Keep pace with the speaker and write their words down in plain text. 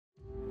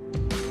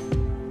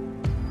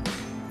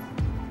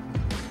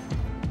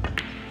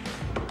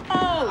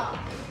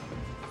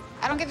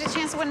don't get a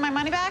chance to win my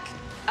money back?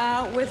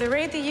 With the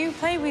rate that you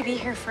play, we'd be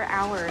here for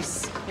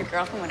hours. Your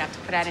girlfriend would have to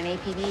put out an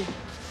APB.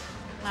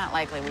 Not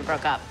likely. We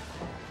broke up.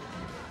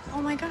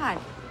 Oh, my God.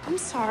 I'm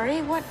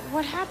sorry.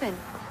 What happened?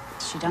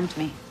 She dumped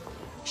me.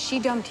 She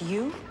dumped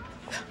you?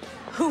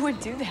 Who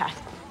would do that?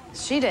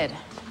 She did,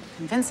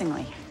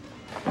 convincingly.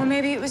 Well,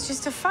 maybe it was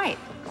just a fight.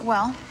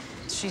 Well,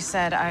 she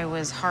said I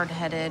was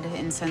hard-headed,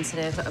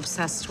 insensitive,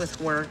 obsessed with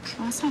work.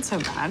 Well, that's not so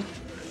bad.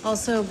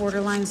 Also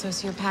borderline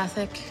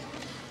sociopathic.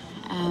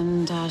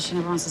 And she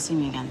never wants to see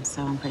me again,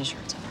 so I'm pretty sure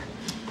it's over.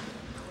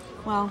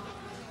 Well,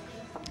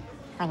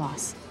 Our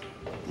loss.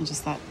 I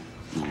just thought,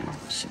 you know,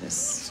 she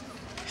was...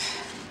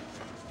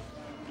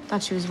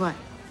 thought she was what?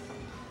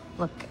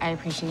 Look, I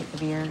appreciate the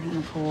beer and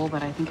the pool,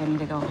 but I think I need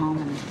to go home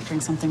and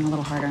drink something a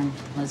little harder and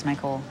lose my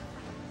cool.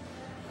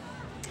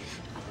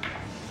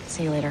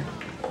 See you later.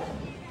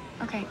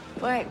 Okay,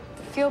 but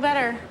feel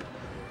better.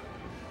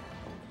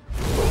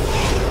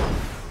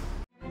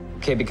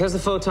 Okay, because the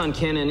photon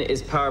cannon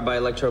is powered by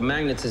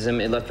electromagnetism,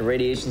 it left a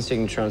radiation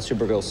signature on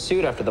Supergirl's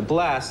suit after the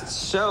blast,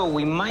 so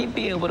we might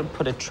be able to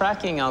put a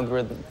tracking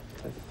algorithm...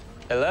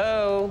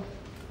 Hello?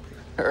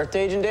 Earth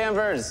Agent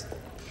Danvers.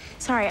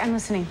 Sorry, I'm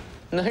listening.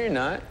 No, you're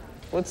not.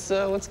 What's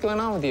going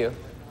on with you?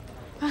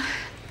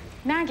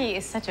 Maggie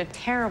is such a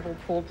terrible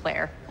pool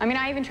player. I mean,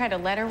 I even tried to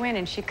let her win,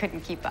 and she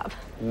couldn't keep up.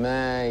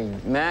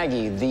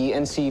 Maggie, the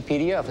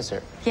NCPD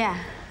officer. Yeah.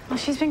 Well,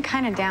 she's been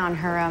kind of down.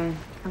 Her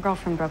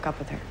girlfriend broke up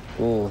with her.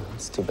 Ooh,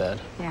 that's too bad.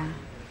 Yeah.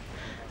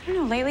 I don't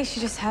know, lately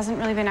she just hasn't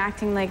really been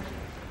acting like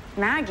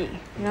Maggie.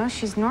 You know,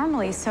 she's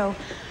normally so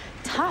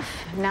tough.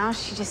 Now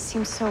she just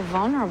seems so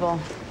vulnerable.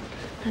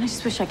 And I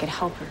just wish I could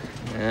help her.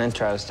 And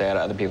try to stay out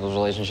of other people's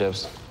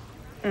relationships.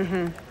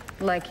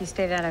 Mm-hmm. Like you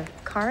stayed out of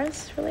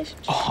Kara's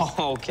relationship?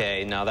 Oh,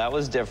 okay. No, that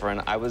was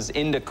different. I was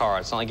into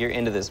Kara. It's not like you're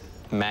into this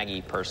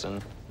Maggie person.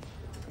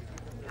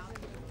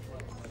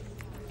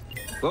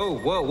 Whoa,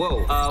 whoa,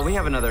 whoa. We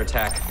have another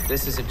attack.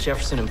 This is at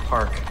Jefferson and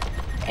Park.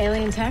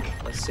 Alien tech?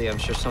 Let's see, I'm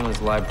sure someone's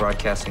live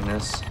broadcasting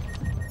this.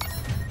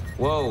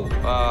 Whoa,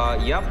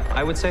 yep,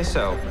 I would say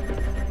so.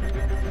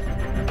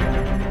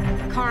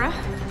 Kara,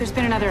 there's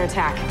been another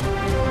attack.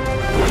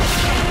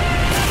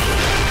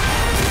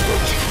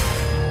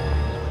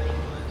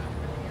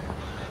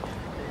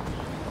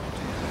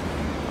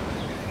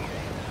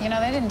 You know,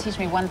 they didn't teach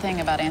me one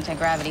thing about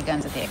anti-gravity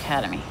guns at the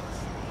academy.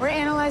 We're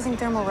analyzing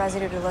thermal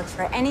residue to look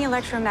for any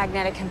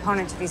electromagnetic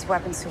component to these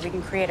weapons so we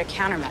can create a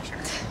countermeasure.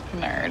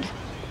 Nerd.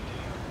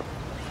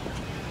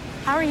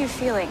 How are you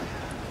feeling?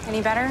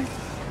 Any better?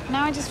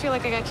 Now I just feel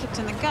like I got kicked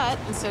in the gut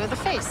instead of the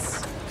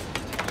face.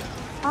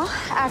 Well,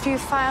 after you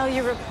file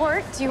your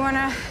report, do you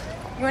wanna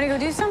go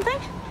do something?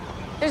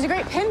 There's a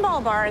great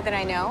pinball bar that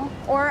I know,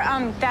 or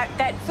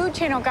that Food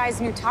Channel guy's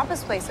new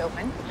tapas place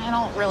open. I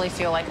don't really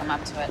feel like I'm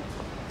up to it.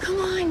 Come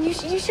on, you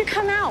should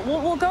come out.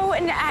 We'll go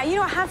and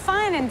have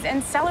fun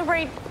and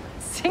celebrate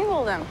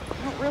singledom.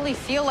 I don't really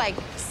feel like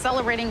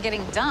celebrating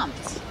getting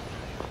dumped.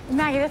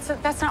 Maggie,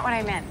 that's not what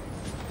I meant.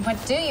 What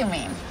do you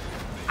mean?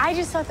 I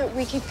just thought that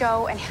we could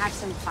go and have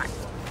some fun.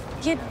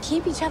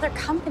 Keep each other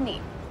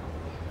company.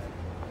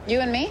 You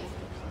and me?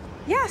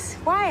 Yes.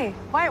 Why?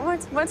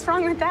 What's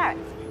wrong with that?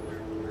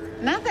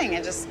 Nothing.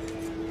 I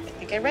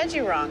think I read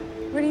you wrong.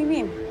 What do you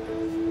mean?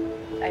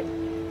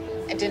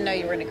 I didn't know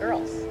you were into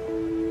girls.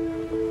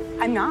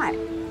 I'm not.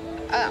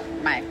 Oh,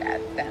 my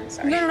bad then,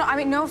 sorry. No. I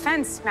mean, no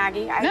offense,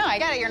 Maggie. No, I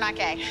got it. You're not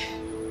gay.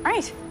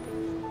 Right.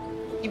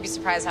 You'd be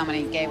surprised how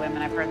many gay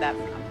women I've heard that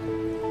from.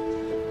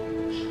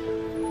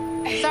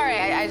 Sorry,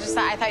 I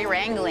thought you were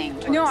angling.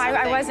 No,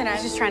 I wasn't. I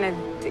was just trying to...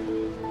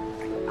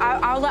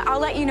 I'll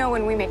let you know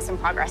when we make some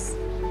progress.